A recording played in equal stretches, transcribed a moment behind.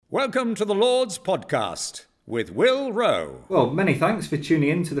Welcome to the Lord's Podcast with Will Roe. Well, many thanks for tuning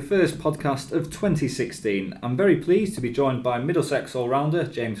in to the first podcast of 2016. I'm very pleased to be joined by Middlesex all-rounder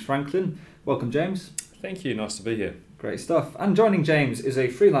James Franklin. Welcome, James. Thank you, nice to be here. Great stuff. And joining James is a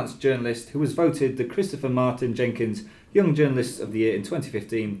freelance journalist who was voted the Christopher Martin Jenkins Young Journalist of the Year in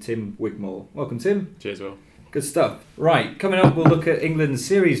 2015, Tim Wigmore. Welcome, Tim. Cheers, Will. Good stuff. Right, coming up we'll look at England's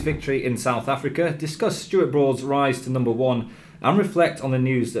series victory in South Africa, discuss Stuart Broad's rise to number one, and reflect on the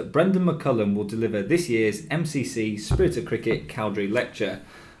news that Brendon McCullum will deliver this year's MCC Spirit of Cricket Cowdrey lecture.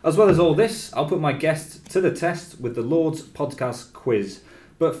 As well as all this, I'll put my guest to the test with the Lord's Podcast quiz.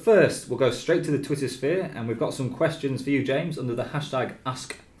 But first, we'll go straight to the Twitter sphere, and we've got some questions for you, James, under the hashtag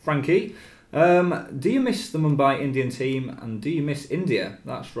AskFrankie. Do you miss the Mumbai Indian team, and do you miss India?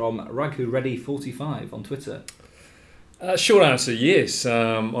 That's from Raghu Reddy 45 on Twitter. Short answer, yes.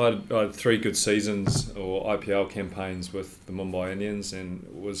 I had 3 good seasons or IPL campaigns with the Mumbai Indians and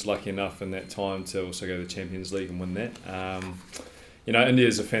was lucky enough in that time to also go to the Champions League and win that. India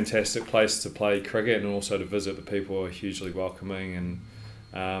is a fantastic place to play cricket and also to visit. The people are hugely welcoming,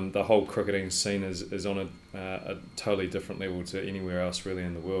 and the whole cricketing scene is on a totally different level to anywhere else really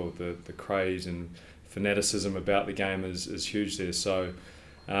in the world. The craze and fanaticism about the game is huge there. So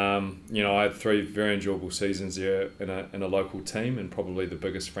I had 3 very enjoyable seasons there in a local team and probably the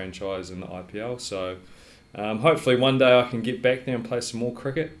biggest franchise in the IPL. So hopefully one day I can get back there and play some more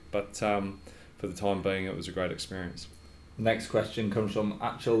cricket. But for the time being, it was a great experience. Next question comes from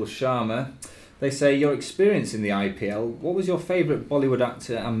Achal Sharma. They say, your experience in the IPL, what was your favourite Bollywood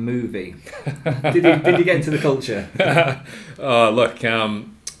actor and movie? Did you get into the culture?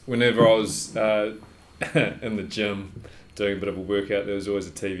 Whenever I was in the gym doing a bit of a workout, there was always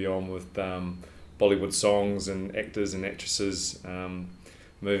a TV on with Bollywood songs and actors and actresses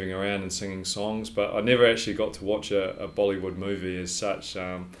moving around and singing songs. But I never actually got to watch a Bollywood movie as such,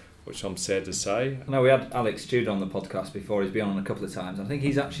 which I'm sad to say. I know we had Alex Jude on the podcast before. He's been on a couple of times. I think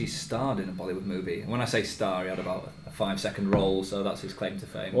he's actually starred in a Bollywood movie. And when I say star, he had about a 5-second role, so that's his claim to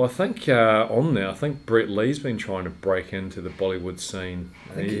fame. Well, I think on there, I think Brett Lee's been trying to break into the Bollywood scene.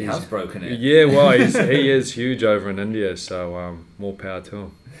 I think he has broken it. Yeah, well, he is huge over in India, so more power to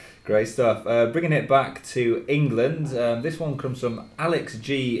him. Great stuff. Bringing it back to England, this one comes from Alex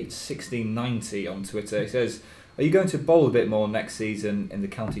G1690 on Twitter. He says, are you going to bowl a bit more next season in the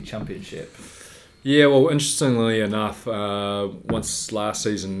county championship? Yeah, well, interestingly enough, once last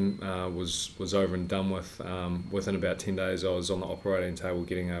season was over and done with, within about 10 days I was on the operating table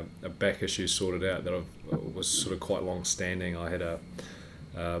getting a back issue sorted out that was sort of quite long standing. I had a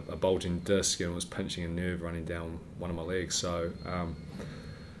bulging disc and was pinching a nerve running down one of my legs. So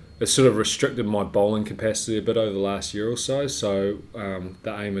it sort of restricted my bowling capacity a bit over the last year or so. So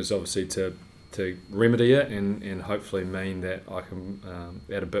the aim is obviously to remedy it and hopefully mean that I can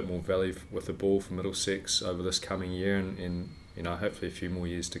add a bit more value with the ball for Middlesex over this coming year and hopefully a few more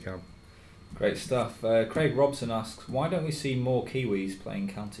years to come. Great stuff. Craig Robson asks, why don't we see more Kiwis playing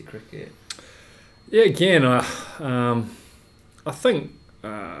county cricket? Yeah, again, I think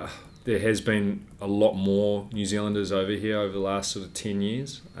there has been a lot more New Zealanders over here over the last sort of 10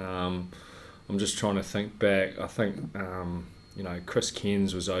 years. I'm just trying to think back. I think Chris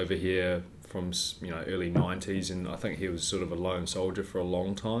Cairns was over here from early 90s, and I think he was sort of a lone soldier for a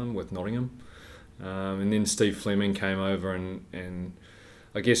long time with Nottingham, and then Steve Fleming came over and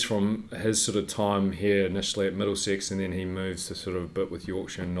I guess from his sort of time here initially at Middlesex, and then he moves to sort of a bit with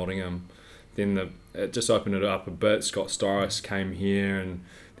Yorkshire and Nottingham, then it just opened it up a bit. Scott Styris came here, and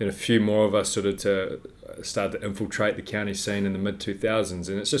then a few more of us sort of to start to infiltrate the county scene in the mid-2000s,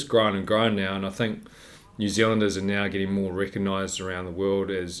 and it's just grown and grown now, and I think New Zealanders are now getting more recognised around the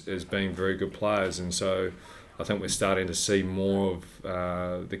world as being very good players, and so I think we're starting to see more of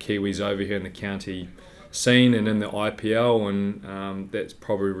the Kiwis over here in the county scene and in the IPL, and that's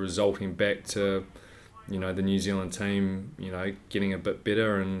probably resulting back to the New Zealand team getting a bit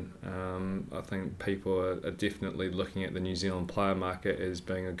better, and I think people are definitely looking at the New Zealand player market as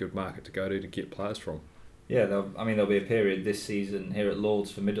being a good market to go to get players from. Yeah, there'll be a period this season here at Lord's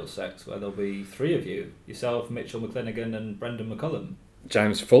for Middlesex where there'll be 3 of you. Yourself, Mitchell McClenaghan and Brendon McCullum.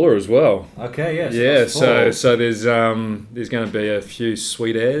 James Fuller as well. Okay, yes. Yeah, so there's going to be a few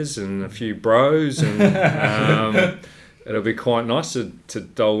sweet airs and a few bros, and it'll be quite nice to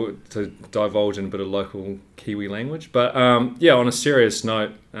divulge in a bit of local Kiwi language. But on a serious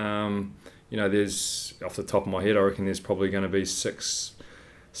note, there's, off the top of my head, I reckon there's probably going to be 6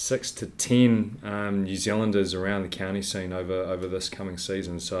 to 10 New Zealanders around the county scene over this coming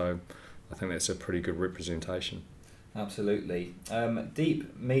season, so I think that's a pretty good representation. Absolutely.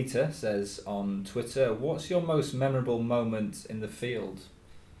 Deep Meter says on Twitter, what's your most memorable moment in the field?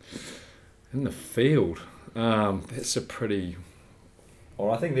 In the field, that's a pretty...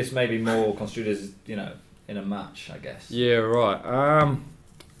 Or I think this may be more construed as, in a match, I guess. Yeah, right.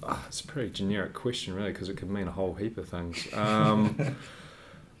 It's a pretty generic question, really, because it could mean a whole heap of things.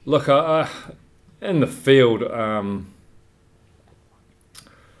 Look, in the field, I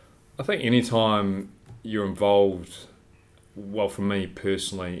think anytime you're involved, well, for me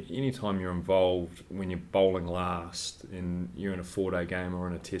personally, anytime you're involved when you're bowling last and you're in a 4-day game or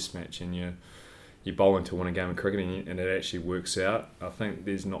in a test match and you're bowling to win a game of cricket and it actually works out, I think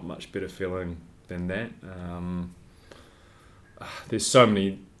there's not much better feeling than that. There's so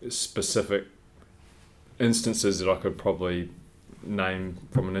many specific instances that I could probably name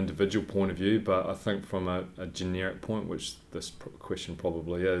from an individual point of view, but I think from a generic point, which this question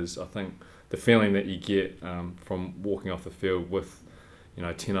probably is, I think the feeling that you get from walking off the field with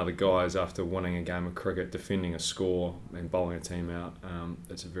 10 other guys after winning a game of cricket, defending a score and bowling a team out,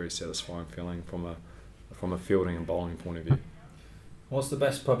 it's a very satisfying feeling from a fielding and bowling point of view. What's the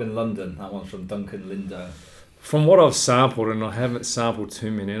best pub in London? That one's from Duncan Lindo. From what I've sampled, and I haven't sampled too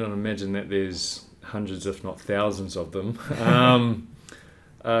many, and I imagine that there's hundreds if not thousands of them,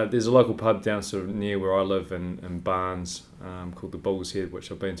 there's a local pub down sort of near where I live in Barnes called the Bull's Head,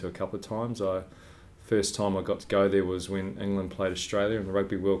 which I've been to a couple of times. First time I got to go there was when England played Australia in the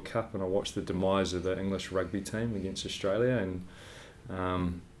Rugby World Cup, and I watched the demise of the English rugby team against Australia, and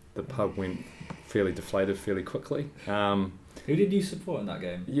the pub went fairly deflated fairly quickly. Who did you support in that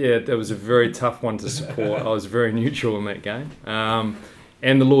game? Yeah, that was a very tough one to support. I was very neutral in that game.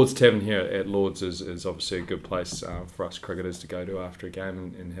 And the Lord's Tavern here at Lord's is obviously a good place for us cricketers to go to after a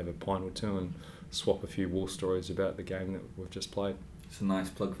game and have a pint or two and swap a few war stories about the game that we've just played. It's a nice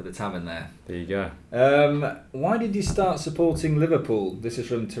plug for the tavern there. There you go. Why did you start supporting Liverpool? This is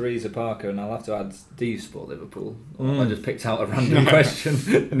from Teresa Parker, and I'll have to add, do you support Liverpool? I just picked out a random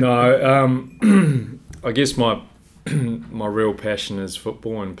question. No, I guess my real passion is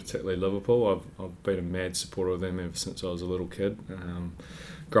football, and particularly Liverpool. I've been a mad supporter of them ever since I was a little kid.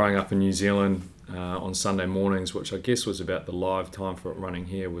 Growing up in New Zealand on Sunday mornings, which I guess was about the live time for it running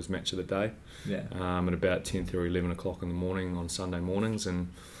here, was Match of the Day. Yeah. At about 10:30 or 11 o'clock in the morning on Sunday mornings. And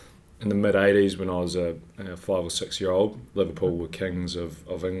in the mid-'80s, when I was a 5 or 6 year old, Liverpool were kings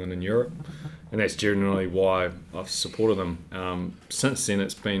of England and Europe. And that's generally why I've supported them. Since then,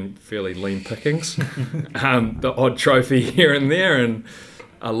 it's been fairly lean pickings. The odd trophy here and there, and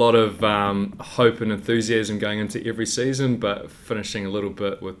a lot of hope and enthusiasm going into every season, but finishing a little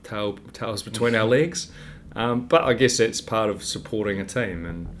bit with tails between our legs. But I guess that's part of supporting a team.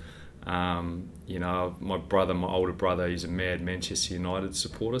 And my older brother, he's a mad Manchester United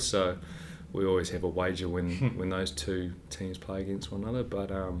supporter, so we always have a wager when those two teams play against one another.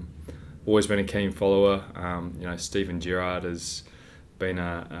 But always been a keen follower. Steven Gerrard has been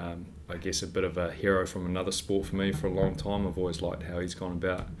a bit of a hero from another sport for me for a long time. I've always liked how he's gone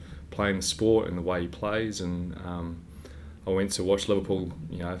about playing the sport and the way he plays, and I went to watch Liverpool,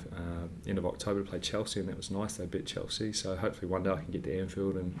 end of October to play Chelsea, and that was nice. They beat Chelsea, so hopefully one day I can get to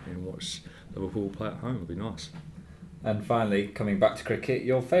Anfield and watch Liverpool play at home. It'll be nice. And finally, coming back to cricket,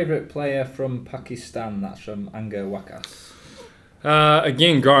 your favourite player from Pakistan? That's from Anga Wakas.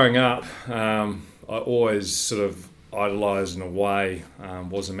 Again, growing up, I always sort of idolised in a way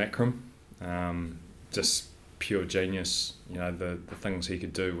was Akram. Just pure genius. The things he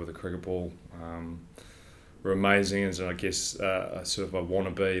could do with a cricket ball were amazing. As I guess a sort of a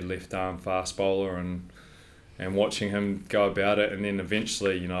wannabe left arm fast bowler, and watching him go about it, and then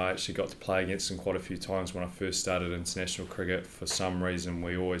eventually, I actually got to play against him quite a few times when I first started international cricket. For some reason,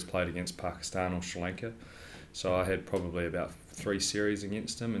 we always played against Pakistan or Sri Lanka, so I had probably about 3 series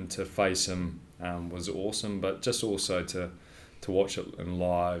against him, and to face him was awesome. But just also to watch it in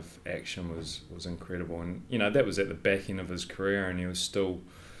live action was incredible. And that was at the back end of his career, and he was still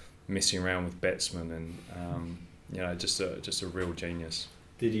messing around with batsmen, and just a real genius.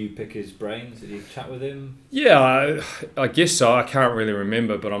 Did you pick his brains? Did you chat with him? Yeah, I guess so. I can't really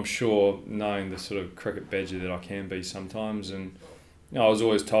remember, but I'm sure, knowing the sort of cricket badger that I can be sometimes, and I was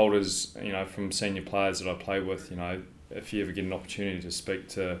always told, as from senior players that I play with, if you ever get an opportunity to speak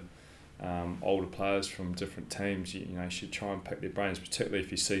to older players from different teams, you should try and pick their brains, particularly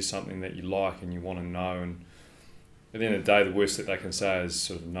if you see something that you like and you want to know. And at the end of the day, the worst that they can say is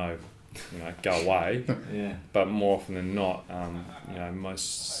sort of no, go away. Yeah. But more often than not,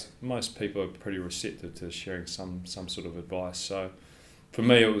 most people are pretty receptive to sharing some sort of advice. So for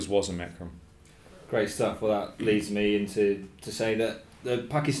me, it wasn't Akram. Great stuff. Well, that leads me into to say that the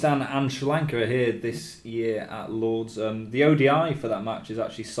Pakistan and Sri Lanka are here this year at Lord's. The ODI for that match is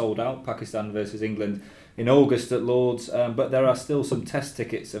actually sold out. Pakistan versus England in August at Lord's, but there are still some test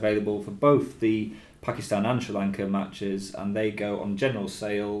tickets available for both the Pakistan and Sri Lanka matches, and they go on general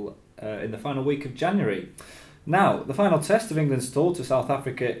sale in the final week of January. Now, the final test of England's tour to South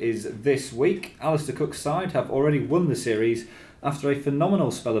Africa is this week. Alistair Cook's side have already won the series after a phenomenal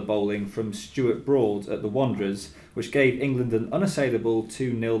spell of bowling from Stuart Broad at the Wanderers, which gave England an unassailable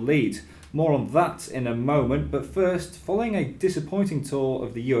 2-0 lead. More on that in a moment, but first, following a disappointing tour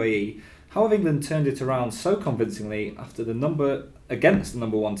of the UAE, how have England turned it around so convincingly after against the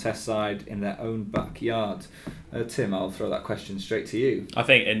number one test side in their own backyard? Tim, I'll throw that question straight to you. I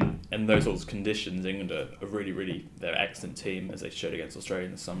think in those sorts of conditions, England are really, they're an excellent team, as they showed against Australia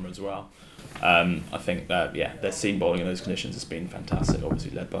in the summer as well. I think that, their seam bowling in those conditions has been fantastic,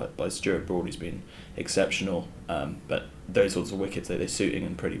 obviously led by Stuart Broad, who's been exceptional. But those sorts of wickets, they suit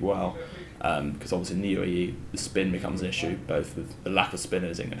England pretty well. Because obviously in the UAE, the spin becomes an issue, both with the lack of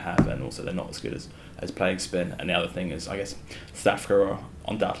spinners England have, and also they're not as good as playing spin. And the other thing is, I guess, South Africa are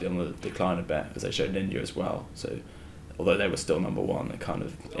undoubtedly on the decline a bit, as they showed in India as well. So although they were still number one, they're kind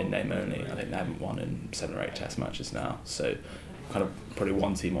of in name only. I think they haven't won in 7 or 8 test matches now. So kind of probably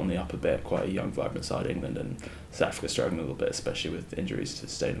one team on the up a bit, quite a young, vibrant side, England, and South Africa struggling a little bit, especially with injuries to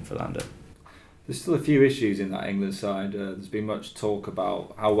Steyn and Philander. There's still a few issues in that England side. There's been much talk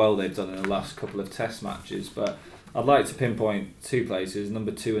about how well they've done in the last couple of test matches, but I'd like to pinpoint 2 places,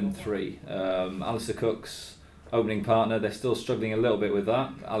 number 2 and 3. Alistair Cook's opening partner, they're still struggling a little bit with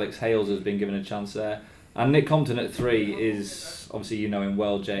that. Alex Hales has been given a chance there. And Nick Compton at 3 is, obviously you know him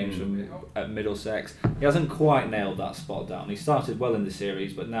well, James, from at Middlesex. He hasn't quite nailed that spot down. He started well in the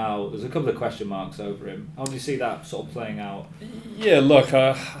series, but now there's a couple of question marks over him. How do you see that sort of playing out? Yeah, look,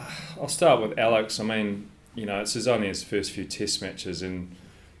 I'll start with Alex. I mean, it's only his first few test matches, and,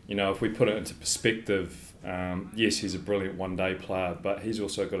 if we put it into perspective, yes, he's a brilliant one-day player, but he's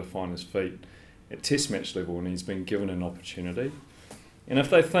also got to find his feet at test match level, and he's been given an opportunity. And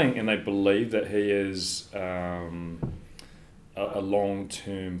if they think and they believe that he is a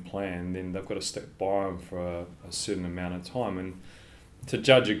long-term plan, then they've got to stick by him for a certain amount of time. And to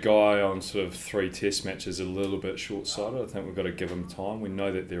judge a guy on sort of 3 test matches a little bit short-sighted, I think we've got to give him time. We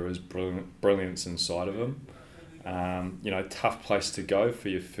know that there is brilliance inside of him. Tough place to go for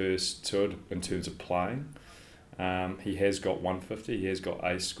your first tour in terms of playing. He has got 150, he has got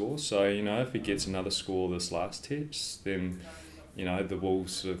a score. So, if he gets another score this last test, then the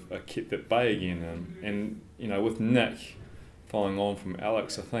Wolves sort of are kept at bay again. And with Nick, following on from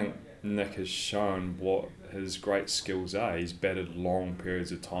Alex, I think Nick has shown what his great skills are. He's batted long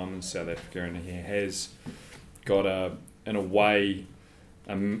periods of time in South Africa, and he has got a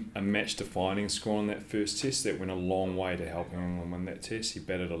match-defining score on that first test that went a long way to helping England win that test. He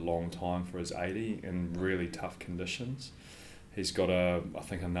batted a long time for his 80 in really tough conditions. He's got I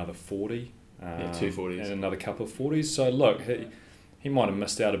think another 40. 2 40s. And another couple of 40s. So look, he might have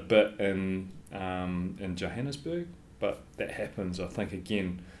missed out a bit in Johannesburg, but that happens. I think,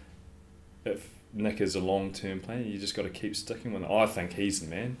 again, if Nick is a long-term plan, you just got to keep sticking with it. I think he's the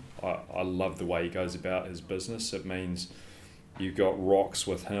man. I love the way he goes about his business. It means you've got rocks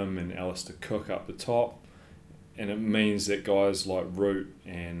with him and Alistair Cook up the top, and it means that guys like Root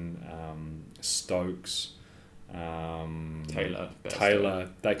and Stokes, Taylor,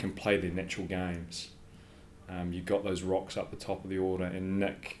 they can play their natural games. You've got those rocks up the top of the order, and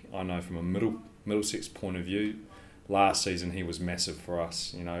Nick, I know from a Middlesex point of view, last season he was massive for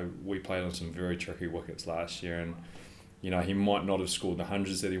us. We played on some very tricky wickets last year, and he might not have scored the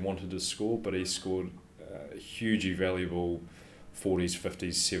hundreds that he wanted to score, but he scored hugely valuable 40s,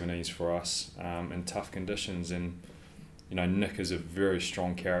 50s, 70s for us in tough conditions. And Nick is a very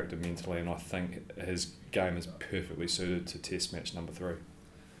strong character mentally, and I think his game is perfectly suited to Test match number 3.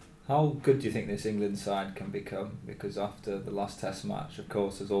 How good do you think this England side can become? Because after the last Test match, of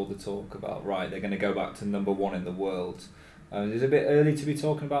course, there's all the talk about, they're going to go back to number 1 in the world. Is it a bit early to be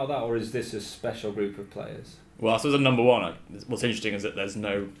talking about that, or is this a special group of players? Well, I suppose at number 1, what's interesting is that there's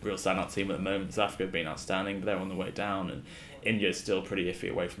no real standout team at the moment. South Africa have been outstanding, but they're on the way down, and India's still pretty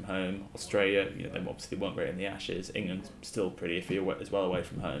iffy away from home. Australia, they obviously weren't great in the Ashes. England's still pretty iffy as well away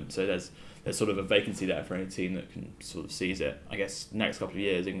from home. So there's sort of a vacancy there for any team that can sort of seize it. I guess next couple of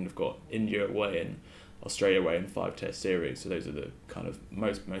years, England have got India away and Australia away in 5 Test series. So those are the kind of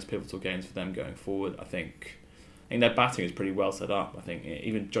most pivotal games for them going forward. I think their batting is pretty well set up. I think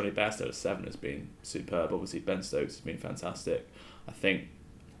even Johnny Bairstow at 7 has been superb. Obviously, Ben Stokes has been fantastic. I think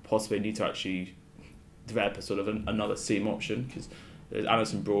possibly need to actually develop a sort of another seam option, because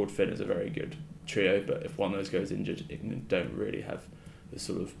Anderson, Broad, Finn is a very good trio, but if one of those goes injured, England don't really have the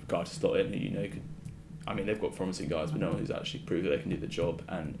sort of guy to slot in who they've got promising guys, but no one who's actually proved that they can do the job.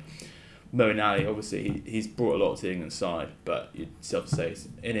 And Moeen Ali, obviously, he's brought a lot to the England side, but you'd still have to say,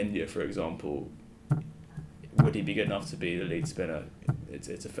 in India, for example, would he be good enough to be the lead spinner? It's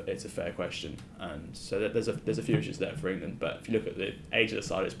a fair question, and so there's a few issues there for England. But if you look at the age of the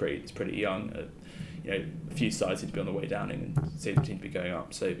side, it's pretty young. A few sides seem to be on the way down, England seem to be going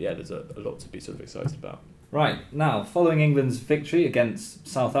up. So yeah, there's a lot to be sort of excited about. Right, now, following England's victory against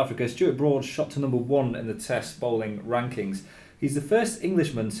South Africa, Stuart Broad shot to number 1 in the Test bowling rankings. He's the first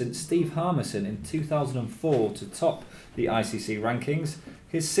Englishman since Steve Harmison in 2004 to top the ICC rankings.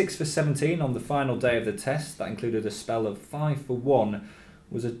 His 6 for 17 on the final day of the Test, that included a spell of 5 for 1,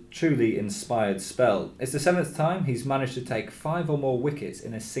 was a truly inspired spell. It's the 7th time he's managed to take 5 or more wickets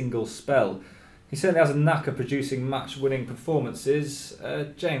in a single spell. He certainly has a knack of producing match-winning performances.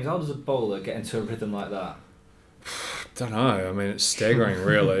 James, how does a bowler get into a rhythm like that? Don't know. I mean, it's staggering,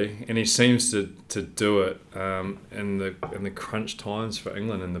 really, and he seems to do it in the crunch times for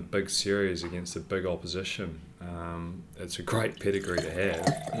England in the big series against the big opposition. It's a great pedigree to have,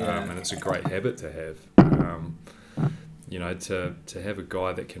 and it's a great habit to have. To have a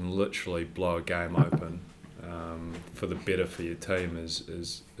guy that can literally blow a game open for the better for your team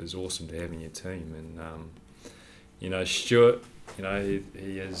is awesome to have in your team. And Stuart,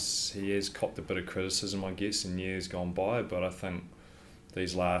 he has copped a bit of criticism, I guess, in years gone by, but I think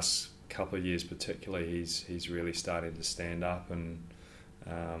these last couple of years particularly, he's really starting to stand up, and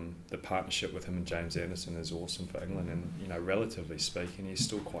the partnership with him and James Anderson is awesome for England. And relatively speaking, he's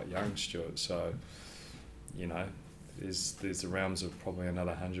still quite young, Stuart. So there's the realms of probably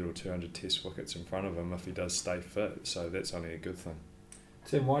another 100 or 200 Test wickets in front of him if he does stay fit. So that's only a good thing.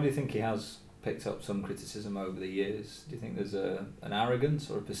 Tim, why do you think he has picked up some criticism over the years? Do you think there's an arrogance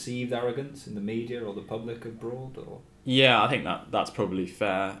or a perceived arrogance in the media or the public of Broad? Or? Yeah, I think that's probably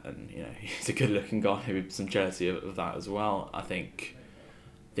fair, and he's a good-looking guy with some jealousy of that as well. I think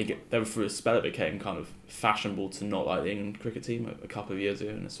there for a spell it became kind of fashionable to not like the England cricket team a couple of years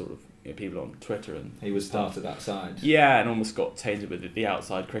ago, and it's sort of people on Twitter and he was started that side. Yeah, and almost got tainted with the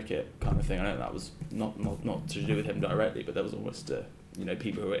outside cricket kind of thing. I know that was not to do with him directly, but there was almost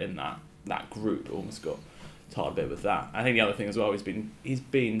people who were in that group almost got tarred a bit with that. I think the other thing as well, he's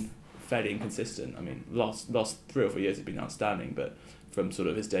been fairly inconsistent. I mean, last 3 or 4 years he's been outstanding, but from sort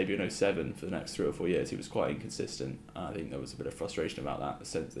of his debut in 2007 for the next 3 or 4 years he was quite inconsistent. I think there was a bit of frustration about that, the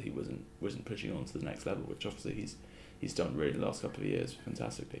sense that he wasn't pushing on to the next level, which obviously he's done really the last couple of years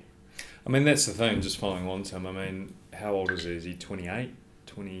fantastically. I mean, that's the thing, just following on to him. I mean, how old is he? Is he 28?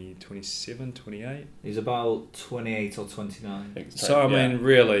 27, 28? He's about 28 or 29. So, I mean,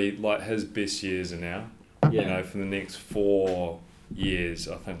 really, like, his best years are now. Yeah. For the next 4 years,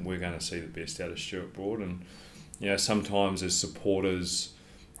 I think we're going to see the best out of Stuart Broad. And, sometimes as supporters,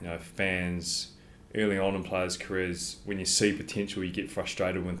 fans, early on in players' careers, when you see potential, you get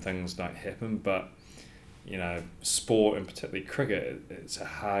frustrated when things don't happen. But, sport, and particularly cricket, it's a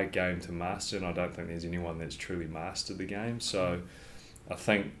hard game to master, and I don't think there's anyone that's truly mastered the game. So I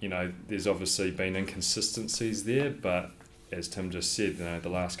think, there's obviously been inconsistencies there, but as Tim just said, the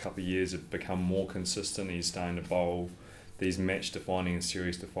last couple of years have become more consistent. He's starting to bowl these match-defining and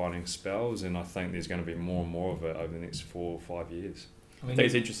series-defining spells, and I think there's going to be more and more of it over the next 4 or 5 years. I think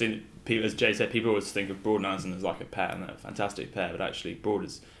it's interesting, as Jay said, people always think of Broad and Anderson as like a pair, and they're a fantastic pair, but actually Broad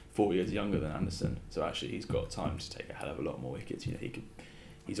is 4 years younger than Anderson, so actually he's got time to take a hell of a lot more wickets.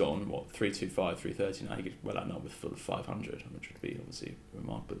 He's on 325, 330 now. He could well end up with full of 500, which would be obviously a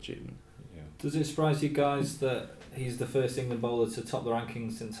remarkable achievement. Yeah. Does it surprise you guys that he's the first England bowler to top the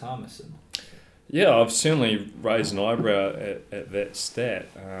rankings since Harmison? Yeah, I've certainly raised an eyebrow at that stat.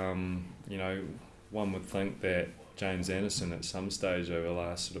 One would think that James Anderson at some stage over the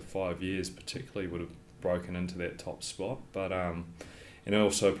last sort of 5 years particularly would have broken into that top spot, but and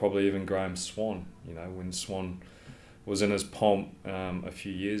also probably even Graham Swan. When Swan was in his pomp a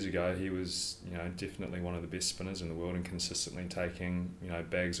few years ago, he was definitely one of the best spinners in the world and consistently taking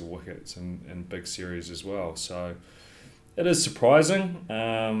bags of wickets in big series as well. So it is surprising.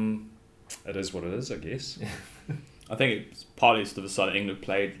 It is what it is, I guess. I think it's partly to the side that England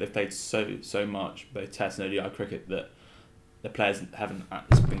played. They've played so much both Test and ODI cricket that the players haven't.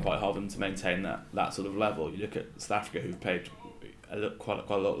 It's been quite hard for them to maintain that sort of level. You look at South Africa, who've played quite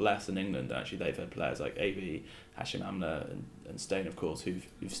a lot less than England. Actually, they've had players like AV, Hashim Amla, and Steyn, of course, who've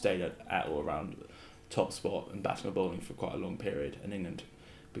stayed at or around top spot and batting or bowling for quite a long period. And England,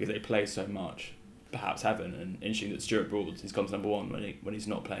 because they play so much, perhaps haven't. And interesting that Stuart Broad, he's gone to number 1 when he's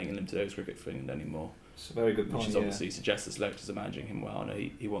not playing in limited overs cricket for England anymore. It's a very good point. Which obviously suggests the selectors are managing him well. I know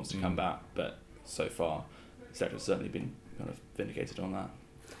he wants to come back, but so far the selector's certainly been kind of vindicated on that.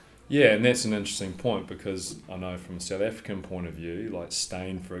 Yeah, and that's an interesting point because I know from a South African point of view, like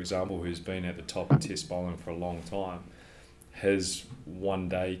Steyn, for example, who's been at the top of Test bowling for a long time, his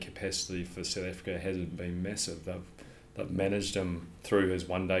one-day capacity for South Africa hasn't been massive. They've managed him through his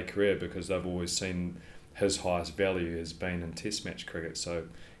one-day career because they've always seen his highest value has been in Test match cricket, so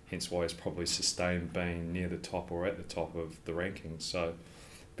hence why he's probably sustained being near the top or at the top of the rankings. So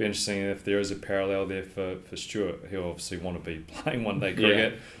be interesting if there is a parallel there for Stuart. He'll obviously want to be playing one-day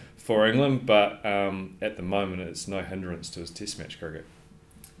cricket for England, but at the moment it's no hindrance to his Test match cricket.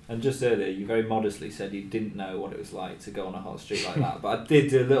 And just earlier, you very modestly said you didn't know what it was like to go on a hot streak like that. But I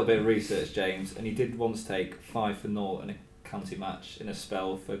did do a little bit of research, James, and he did once take 5 for 0 in a county match in a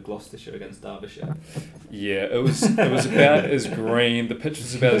spell for Gloucestershire against Derbyshire. Yeah, it was about as green. The pitch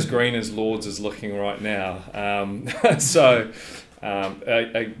was about as green as Lord's is looking right now.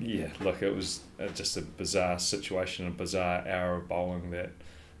 Look, it was just a bizarre situation, a bizarre hour of bowling that,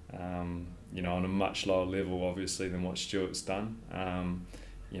 on a much lower level, obviously, than what Stuart's done.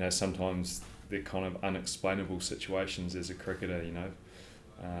 Sometimes they're kind of unexplainable situations as a cricketer,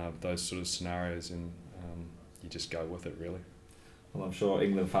 those sort of scenarios, and you just go with it, really. Well, I'm sure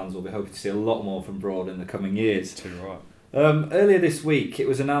England fans will be hoping to see a lot more from Broad in the coming years. Too right. Earlier this week, it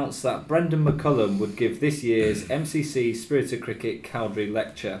was announced that Brendon McCullum would give this year's MCC Spirit of Cricket Cowdrey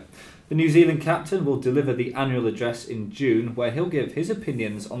lecture. The New Zealand captain will deliver the annual address in June, where he'll give his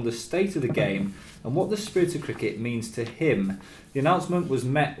opinions on the state of the game and what the spirit of cricket means to him. The announcement was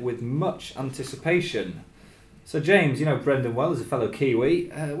met with much anticipation. So James, you know Brendon well as a fellow Kiwi.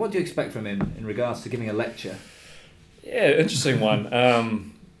 What do you expect from him in regards to giving a lecture? Yeah, interesting one.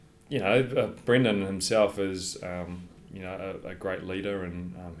 Brendon himself is a great leader,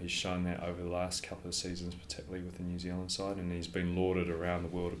 and he's shown that over the last couple of seasons, particularly with the New Zealand side, and he's been lauded around the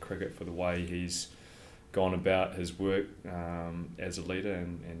world of cricket for the way he's gone about his work as a leader,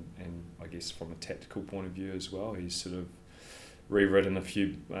 and I guess from a tactical point of view as well. He's sort of rewritten a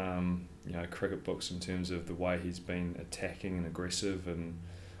few cricket books in terms of the way he's been attacking and aggressive, and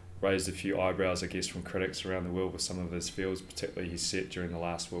raised a few eyebrows, I guess, from critics around the world with some of his fields, particularly he set during the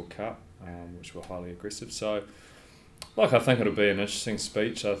last World Cup, which were highly aggressive. So, I think it'll be an interesting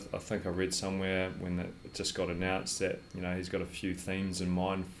speech. I think I read somewhere when it just got announced that he's got a few themes in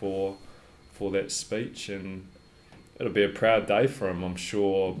mind for that speech, and it'll be a proud day for him. I'm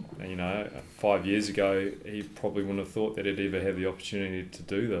sure 5 years ago he probably wouldn't have thought that he'd ever have the opportunity to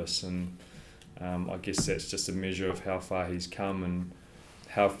do this, and I guess that's just a measure of how far he's come and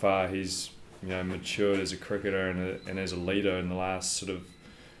how far he's matured as a cricketer and as a leader in the last sort of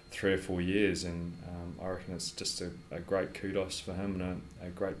 3 or 4 years, and I reckon it's just a great kudos for him and a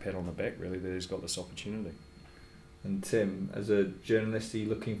great pat on the back, really, that he's got this opportunity. And Tim, as a journalist, are you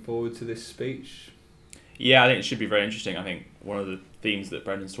looking forward to this speech? Yeah, I think it should be very interesting. I think one of the themes that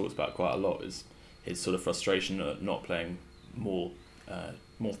Brendon's talked about quite a lot is his sort of frustration at not playing more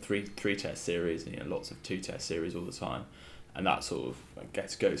three test series and lots of 2 test series all the time, and that sort of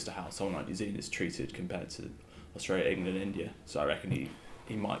goes to how someone like New Zealand is treated compared to Australia, England, and India. So I reckon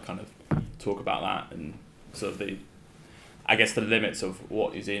he might kind of talk about that and sort of the limits of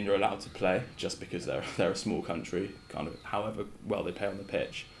what New Zealand are allowed to play, just because they're a small country, kind of however well they play on the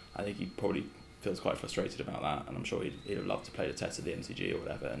pitch. I think he probably feels quite frustrated about that, and I'm sure he'd love to play the test at the MCG or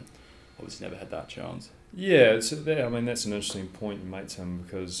whatever, and obviously never had that chance. Yeah, that's an interesting point you make, Tim,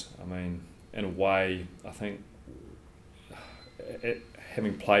 because in a way, I think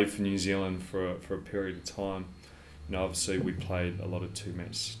having played for New Zealand for a period of time, obviously we played a lot of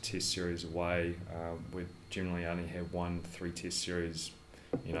 2-match test series away. We generally only had 1 3-test series,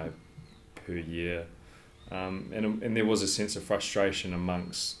 per year, and there was a sense of frustration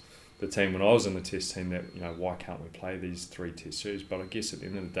amongst the team when I was in the test team that why can't we play these 3 test series? But I guess at the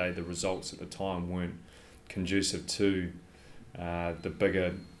end of the day, the results at the time weren't conducive to the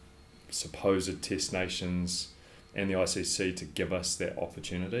bigger supposed test nations and the ICC to give us that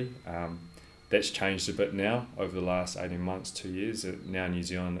opportunity. That's changed a bit now over the last 18 months, 2 years. Now New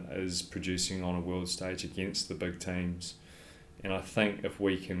Zealand is producing on a world stage against the big teams. And I think if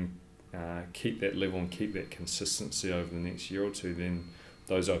we can keep that level and keep that consistency over the next year or two, then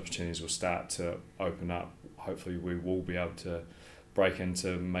those opportunities will start to open up. Hopefully we will be able to break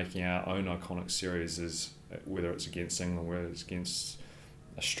into making our own iconic series, whether it's against England, whether it's against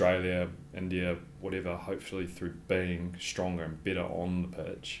Australia, India, whatever. Hopefully through being stronger and better on the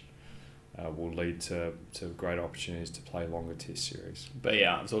pitch, will lead to great opportunities to play longer test series. But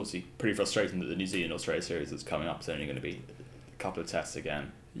yeah, it's obviously pretty frustrating that the New Zealand-Australia series that's coming up is only going to be a couple of tests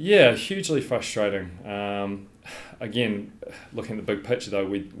again. Yeah, hugely frustrating. Again, looking at the big picture though,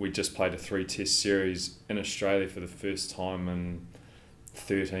 we just played a 3-test series in Australia for the first time in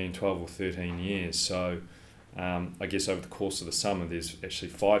 12 or 13 years. So I guess over the course of the summer, there's actually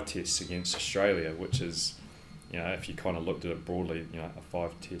 5 tests against Australia, which is, if you kind of looked at it broadly, a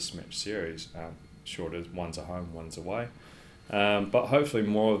 5 test match series. Sure, it is. One's at home, one's away. But hopefully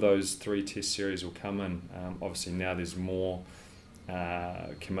more of those 3 test series will come in. Obviously now there's more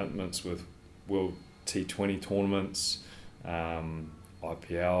commitments with World T20 tournaments,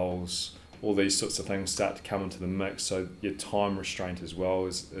 IPLs, all these sorts of things start to come into the mix. So your time restraint as well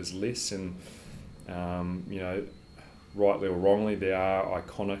is less. And, rightly or wrongly, there are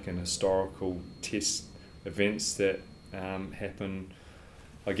iconic and historical test events that happen,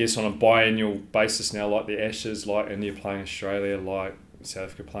 I guess, on a biannual basis now, like the Ashes, like India playing Australia, like South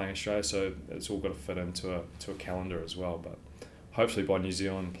Africa playing Australia. So it's all got to fit into a calendar as well. But hopefully by New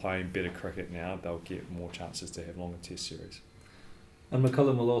Zealand playing better cricket now, they'll get more chances to have longer test series. And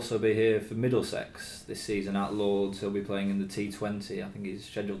McCullum will also be here for Middlesex this season at Lords. He'll be playing in the T20. I think he's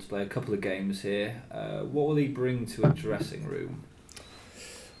scheduled to play a couple of games here. What will he bring to a dressing room?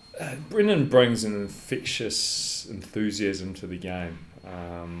 Brendon brings an infectious enthusiasm to the game.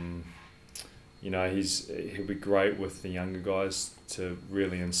 He'll be great with the younger guys to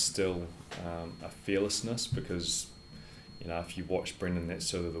really instill a fearlessness, because if you watch Brendon, that's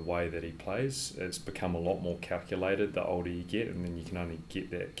sort of the way that he plays. It's become a lot more calculated the older you get, and then you can only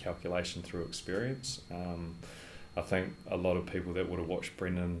get that calculation through experience. I think a lot of people that would have watched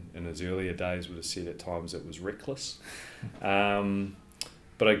Brendon in his earlier days would have said at times it was reckless.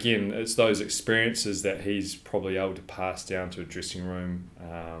 But again, it's those experiences that he's probably able to pass down to a dressing room.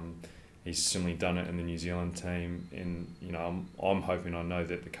 He's similarly done it in the New Zealand team, and I'm hoping, I know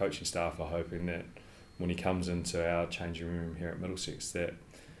that the coaching staff are hoping that when he comes into our changing room here at Middlesex, that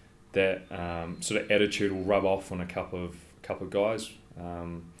sort of attitude will rub off on a couple of guys,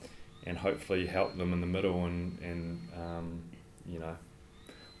 and hopefully help them in the middle, and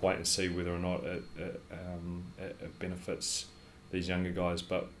wait and see whether or not it benefits these younger guys.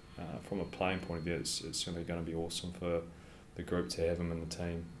 But from a playing point of view, it's certainly going to be awesome for the group to have him in the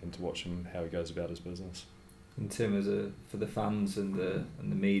team and to watch him how he goes about his business. And Tim, for the fans and the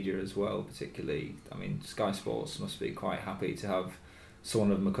media as well, particularly, I mean, Sky Sports must be quite happy to have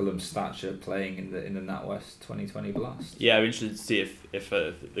someone of McCullum's stature playing in the NatWest 2020 Blast. Yeah, I'm interested to see if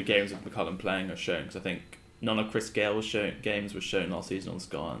the games of McCullum playing are shown, because I think none of Chris Gale's games were shown last season on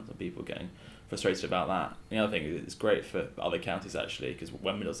Sky, and some people getting frustrated about that. The other thing is it's great for other counties actually, because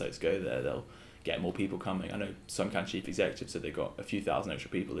when Middlesex go there, they'll get more people coming. I know some county chief executives said they got a few thousand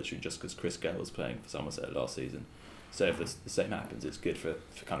extra people literally just because Chris Gale was playing for Somerset last season. So if the same happens, it's good for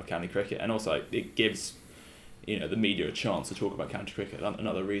kind of county cricket, and also it gives the media a chance to talk about county cricket.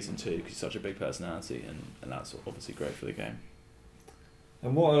 Another reason too, because he's such a big personality, and that's obviously great for the game.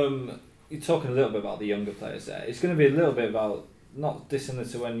 And what you're talking a little bit about the younger players there. It's going to be a little bit about, not dissimilar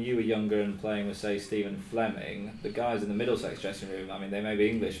to when you were younger and playing with, say, Stephen Fleming. The guys in the Middlesex dressing room, I mean, they may be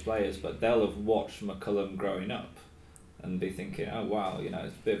English players, but they'll have watched McCullum growing up and be thinking, oh wow, it's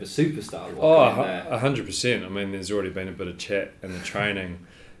a bit of a superstar. 100%. I mean, there's already been a bit of chat in the training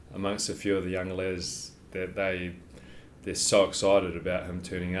amongst a few of the younger lads that they're so excited about him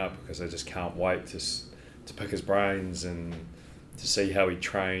turning up, because they just can't wait to pick his brains and to see how he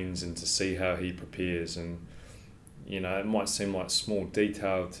trains and to see how he prepares. And it might seem like small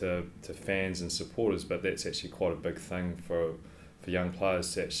detail to fans and supporters, but that's actually quite a big thing for young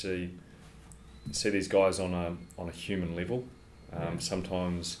players to actually see these guys on a human level.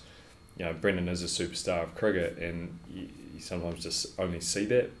 Sometimes, Brendon is a superstar of cricket, and you sometimes just only see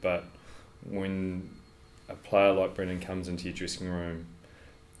that. But when a player like Brendon comes into your dressing room,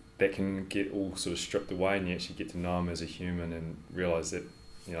 that can get all sort of stripped away, and you actually get to know him as a human and realise that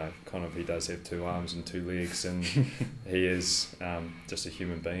he does have 2 arms and 2 legs, and he is just a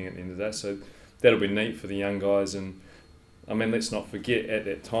human being at the end of the day. So that'll be neat for the young guys. And I mean, let's not forget, at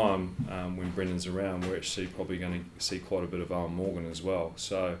that time when Brendon's around, we're actually probably going to see quite a bit of Owen Morgan as well.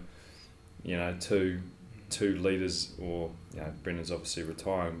 So two leaders, or Brendon's obviously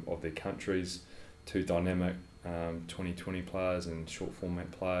retiring, of their countries, 2 dynamic 2020 players and short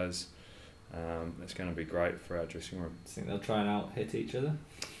format players. It's going to be great for our dressing room. Do you think they'll try and out-hit each other?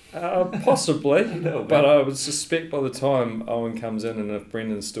 Possibly, but I would suspect by the time Owen comes in, and if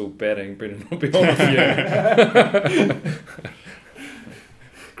Brendon's still batting, Brendon will be on with you.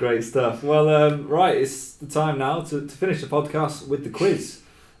 Great stuff. Well, right, it's the time now to finish the podcast with the quiz.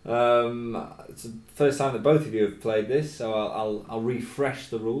 It's the first time that both of you have played this, so I'll refresh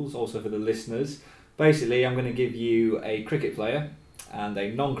the rules also for the listeners. Basically, I'm going to give you a cricket player and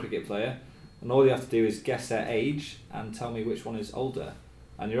a non-cricket player, and all you have to do is guess their age and tell me which one is older.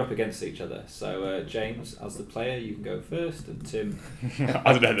 and you're up against each other. So James, as the player, you can go first, and Tim.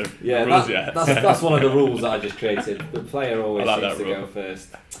 I don't know the Yeah, rules yet. that's one of the rules that I just created. The player always seems to go first.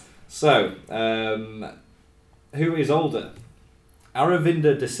 So, who is older,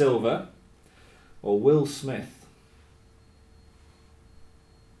 Aravinda de Silva or Will Smith?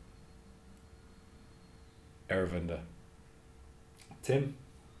 Aravinda. Tim?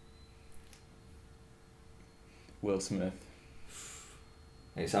 Will Smith.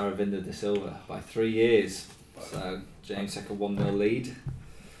 It's Aravinda de Silva by 3 years. So James took a 1-0 lead.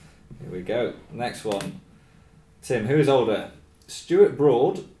 Here we go. Next one. Tim, who is older, Stuart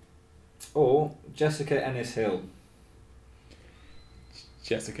Broad or Jessica Ennis-Hill?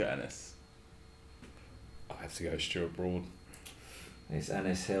 Jessica Ennis. I have to go Stuart Broad. It's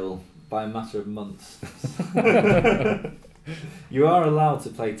Ennis-Hill by a matter of months. You are allowed to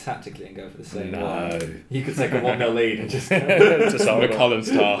play tactically and go for the same one. You could take a 1-0 lead and just McCullum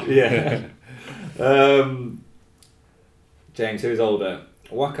star. Yeah. James, who is older,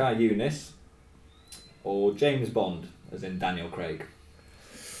 Waqar Younis or James Bond, as in Daniel Craig?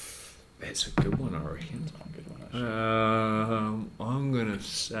 That's a good one, I reckon. That's not a good one, actually. I'm going to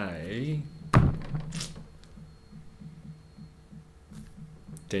say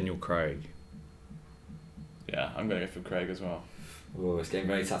Daniel Craig. Yeah, I'm going to go for Craig as well. Oh, it's getting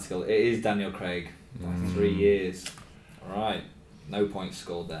very tactical. It is Daniel Craig by 3 years. All right, no points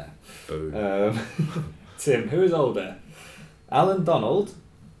scored there. Boo. Tim, who is older, Alan Donald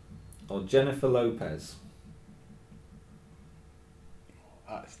or Jennifer Lopez?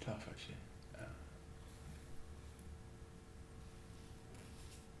 That's tough, actually.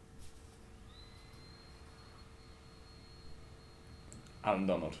 Alan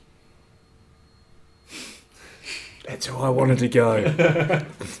Donald. That's who I wanted to go.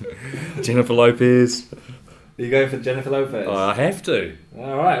 Jennifer Lopez. Are you going for Jennifer Lopez? I have to.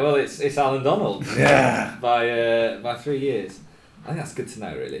 All right. Well, it's Alan Donald. Yeah. by 3 years. I think that's good to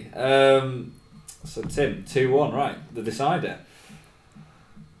know, really. So Tim, 2-1, right? The decider.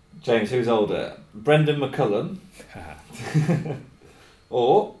 James, who's older, Brendon McCullum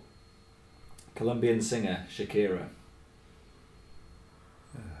or Colombian singer Shakira?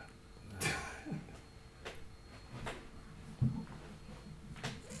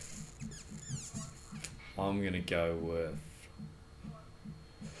 I'm going to go with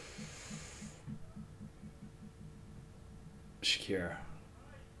Shakira.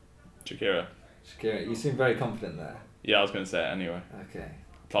 Shakira. Shakira, you seem very confident there. Yeah, I was going to say it anyway. Okay.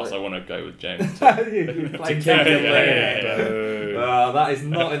 Plus, I want to go with James. you played Boo. Well, that is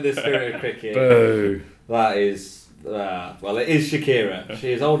not in the spirit of cricket. Boo. That is, well, it is Shakira.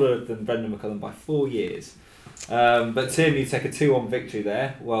 She is older than Brendon McCullum by 4 years. But Tim, you take a 2-1 victory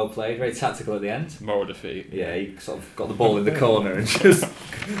there. Well played, very tactical at the end. Moral defeat. Yeah, you sort of got the ball in the corner and just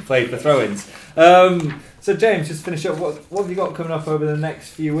played for throw-ins. So James, just finish up. What have you got coming up over the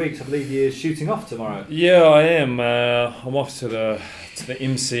next few weeks? I believe you're shooting off tomorrow. Yeah, I am. I'm off to the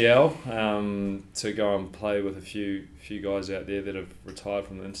MCL to go and play with a few guys out there that have retired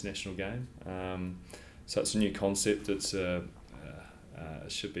from the international game. So it's a new concept. It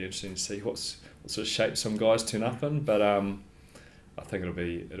should be interesting to see what sort of shape some guys turn up in. But I think it'll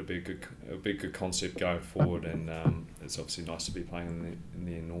be a good concept going forward, and it's obviously nice to be playing in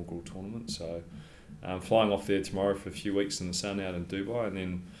the inaugural tournament. So flying off there tomorrow for a few weeks in the sun out in Dubai, and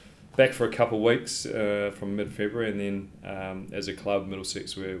then back for a couple of weeks from mid-February, and then as a club,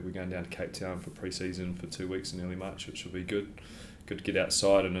 Middlesex, we're going down to Cape Town for pre-season for 2 weeks in early March, which will be good. Good to get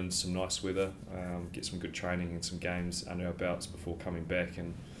outside and in some nice weather, get some good training and some games under our belts before coming back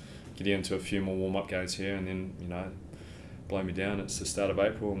and getting into a few more warm-up games here, and then, blow me down. It's the start of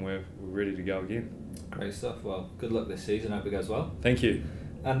April and we're ready to go again. Great stuff. Well, good luck this season. Hope it goes well. Thank you.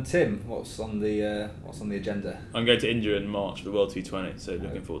 And Tim, what's on the agenda? I'm going to India in March for the World T20, so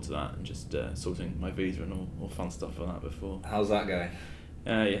looking forward to that and just sorting my visa and all fun stuff like that before. How's that going?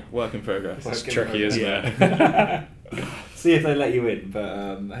 Yeah, work in progress. It's tricky, isn't it? See if they let you in,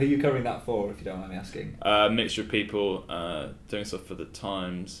 but who are you covering that for, if you don't mind me asking? Mixture of people doing stuff for the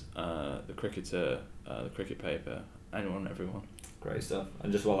Times, the Cricketer, the Cricket Paper, anyone, everyone. Great stuff.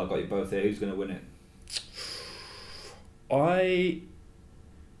 And just while I've got you both here, who's going to win it?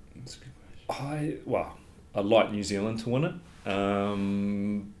 That's a good question. I'd like New Zealand to win it,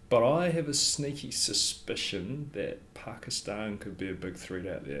 but I have a sneaky suspicion that Pakistan could be a big threat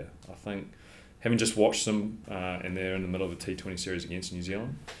out there. I think, having just watched them, and they're in the middle of a T20 series against New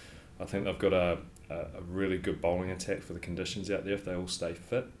Zealand, I think they've got a really good bowling attack for the conditions out there if they all stay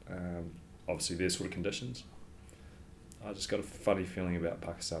fit. Obviously, their sort of conditions. I just got a funny feeling about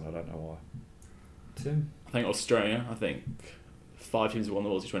Pakistan. I don't know why. Tim? I think Australia. I think 5 teams have won the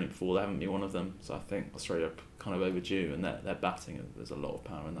World T20 before. They haven't been one of them. So I think Australia are kind of overdue, and their batting, there's a lot of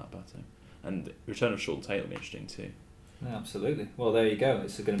power in that batting. And the return of Sean Tate will be interesting too. Yeah, absolutely. Well, there you go.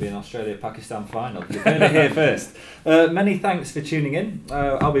 It's going to be an Australia-Pakistan final. You've heard it here first. Many thanks for tuning in.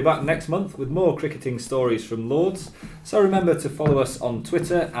 I'll be back next month with more cricketing stories from Lords. So remember to follow us on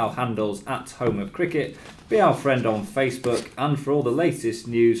Twitter. Our handle's @HomeOfCricket. Be our friend on Facebook. And for all the latest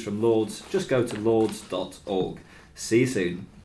news from Lords, just go to lords.org. See you soon.